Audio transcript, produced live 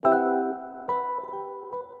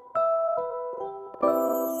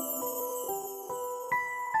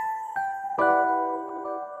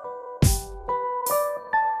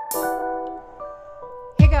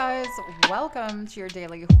welcome to your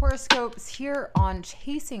daily horoscopes here on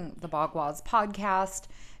Chasing the Bagwas podcast.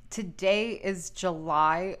 Today is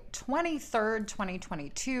July 23rd,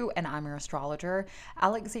 2022, and I'm your astrologer,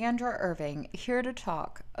 Alexandra Irving, here to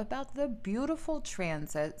talk about the beautiful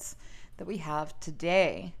transits that we have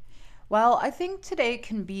today. Well, I think today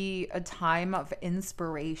can be a time of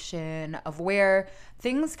inspiration, of where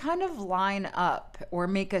things kind of line up or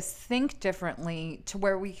make us think differently to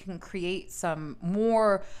where we can create some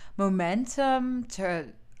more momentum to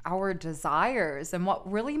our desires and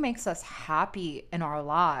what really makes us happy in our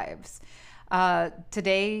lives.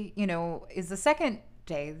 Today, is the second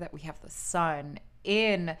day that we have the sun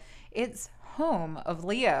in its home of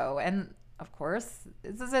Leo. And of course,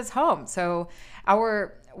 this is his home. So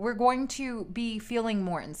we're going to be feeling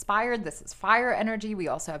more inspired. This is fire energy. We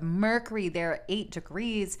also have Mercury there at 8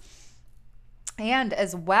 degrees. And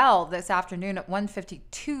as well, this afternoon at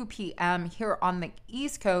 1:52 p.m. here on the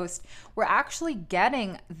East Coast, we're actually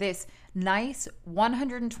getting this nice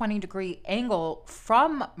 120-degree angle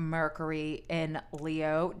from Mercury in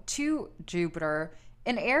Leo to Jupiter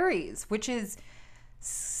in Aries, which is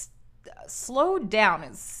slowed down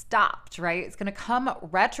and stopped, right? It's going to come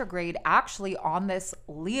retrograde actually on this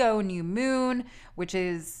Leo new moon, which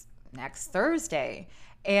is next Thursday.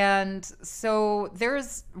 And so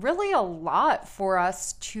there's really a lot for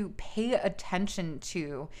us to pay attention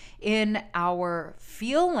to in our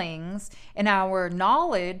feelings, in our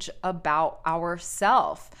knowledge about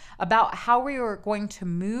ourself, about how we are going to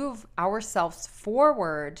move ourselves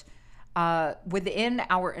forward within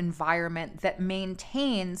our environment that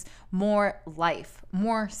maintains more life,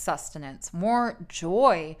 more sustenance, more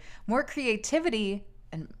joy, more creativity,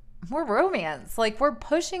 and more romance. Like, we're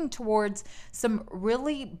pushing towards some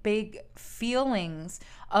really big feelings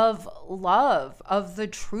of love, of the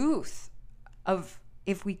truth, of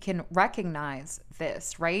if we can recognize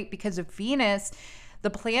this, right? Because of Venus, the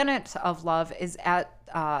planet of love, is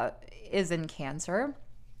in Cancer.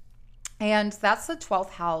 And that's the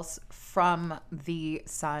 12th house from the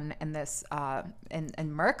sun and this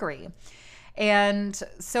and Mercury. And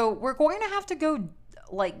so we're going to have to go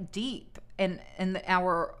like deep in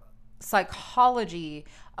our psychology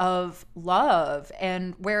of love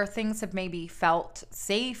and where things have maybe felt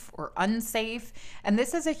safe or unsafe. And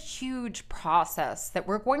this is a huge process that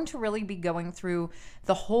we're going to really be going through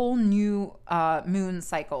the whole new moon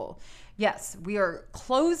cycle. Yes, we are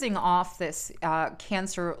closing off this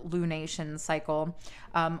Cancer lunation cycle,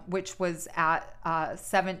 which was at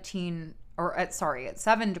 7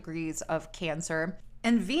 degrees of Cancer.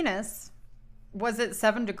 And Venus was at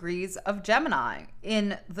 7 degrees of Gemini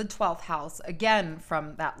in the 12th house, again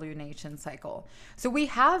from that lunation cycle. So we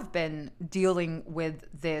have been dealing with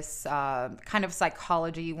this kind of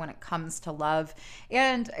psychology when it comes to love.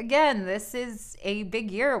 And again, this is a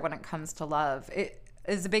big year when it comes to love. It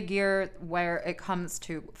is a big year where it comes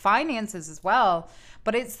to finances as well,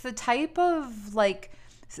 but it's the type of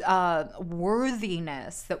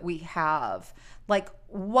worthiness that we have. Like,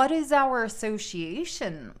 what is our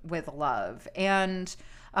association with love? And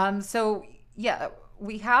so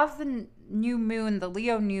we have the new moon. The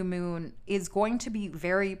Leo new moon is going to be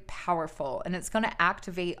very powerful, and it's going to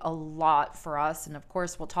activate a lot for us. And of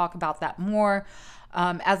course, we'll talk about that more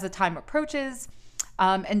as the time approaches.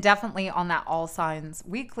 And definitely on that All Signs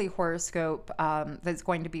weekly horoscope that's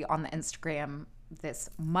going to be on the Instagram this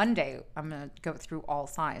Monday. I'm going to go through all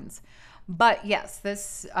signs. But yes,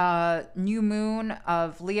 this new moon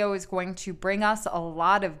of Leo is going to bring us a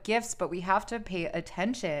lot of gifts, but we have to pay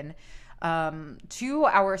attention to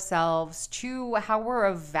ourselves, to how we're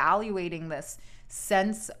evaluating this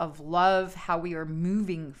sense of love, how we are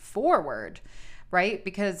moving forward, right?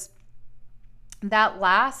 Because that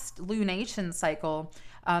last lunation cycle,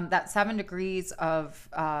 that 7 degrees of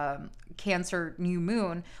Cancer new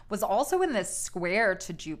moon, was also in this square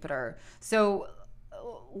to Jupiter. So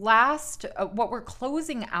what we're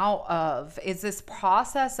closing out of is this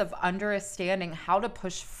process of understanding how to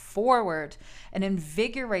push forward and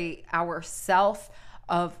invigorate our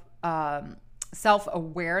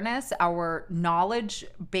self-awareness, our knowledge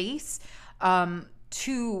base,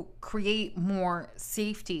 to create more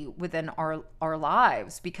safety within our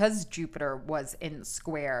lives, because Jupiter was in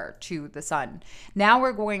square to the sun. Now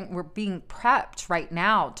we're being prepped right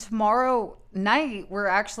now. Tomorrow night, we're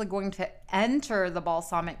actually going to enter the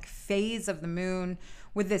balsamic phase of the moon,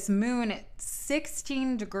 with this moon at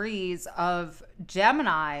 16 degrees of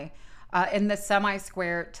Gemini in the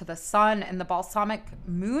semi-square to the sun. And the balsamic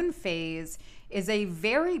moon phase is a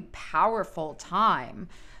very powerful time,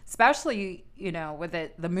 especially, with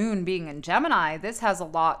the moon being in Gemini. This has a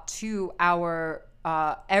lot to our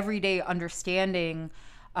everyday understanding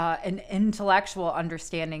an intellectual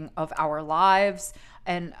understanding of our lives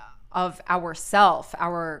and of ourself,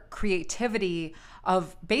 our creativity,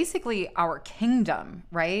 of basically our kingdom,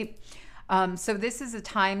 right? So this is a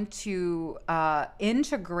time to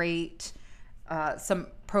integrate some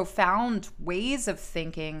profound ways of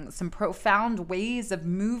thinking, some profound ways of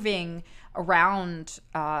moving around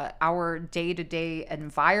our day-to-day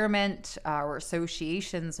environment, our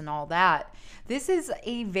associations, and all that. This is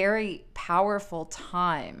a very powerful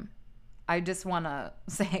time. I just want to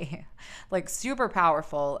say, like, super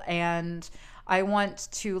powerful. And I want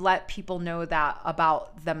to let people know that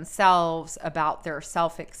about themselves, about their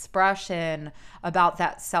self-expression, about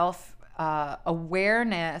that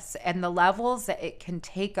awareness and the levels that it can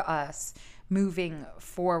take us moving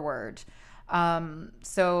forward.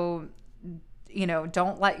 So,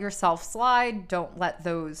 don't let yourself slide. Don't let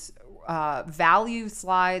those values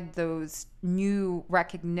slide, those new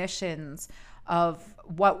recognitions of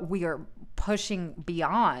what we are pushing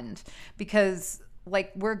beyond, because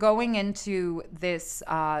like we're going into this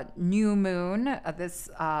new moon,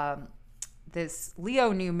 this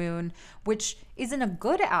Leo new moon, which is in a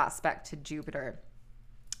good aspect to Jupiter.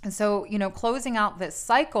 And so, closing out this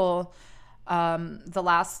cycle, the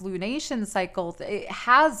last lunation cycle, it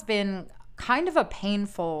has been kind of a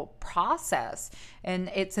painful process, and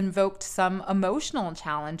it's invoked some emotional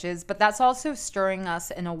challenges, but that's also stirring us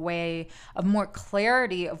in a way of more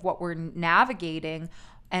clarity of what we're navigating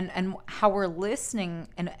and how we're listening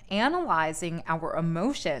and analyzing our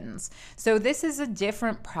emotions. So this is a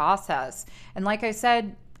different process. And like I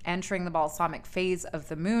said, entering the balsamic phase of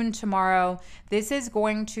the moon tomorrow, this is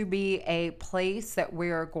going to be a place that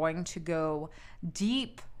we're going to go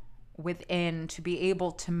deep within to be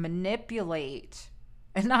able to manipulate,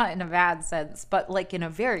 and not in a bad sense, but like in a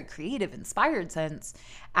very creative, inspired sense,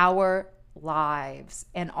 our lives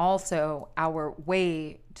and also our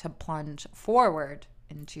way to plunge forward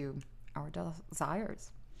into our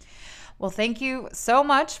desires. Well, thank you so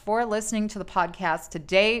much for listening to the podcast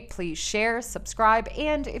today. Please share, subscribe,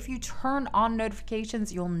 and if you turn on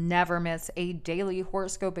notifications, you'll never miss a daily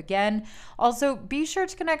horoscope again. Also, be sure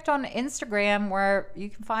to connect on Instagram, where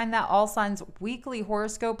you can find that All Signs weekly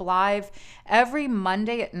horoscope live every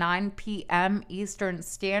Monday at 9 p.m. Eastern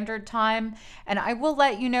Standard Time. And I will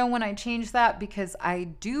let you know when I change that, because I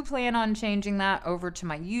do plan on changing that over to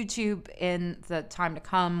my YouTube in the time to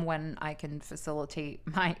come when I can facilitate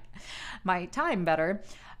my time better.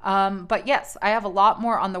 But yes, I have a lot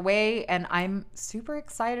more on the way, and I'm super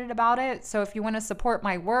excited about it. So if you want to support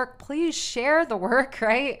my work, please share the work,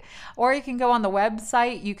 right? Or you can go on the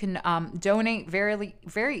website. You can donate very,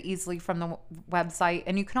 very easily from the website.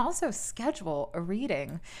 And you can also schedule a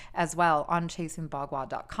reading as well on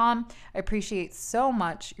chasingbhagwat.com. I appreciate so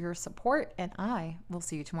much your support, and I will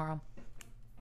see you tomorrow.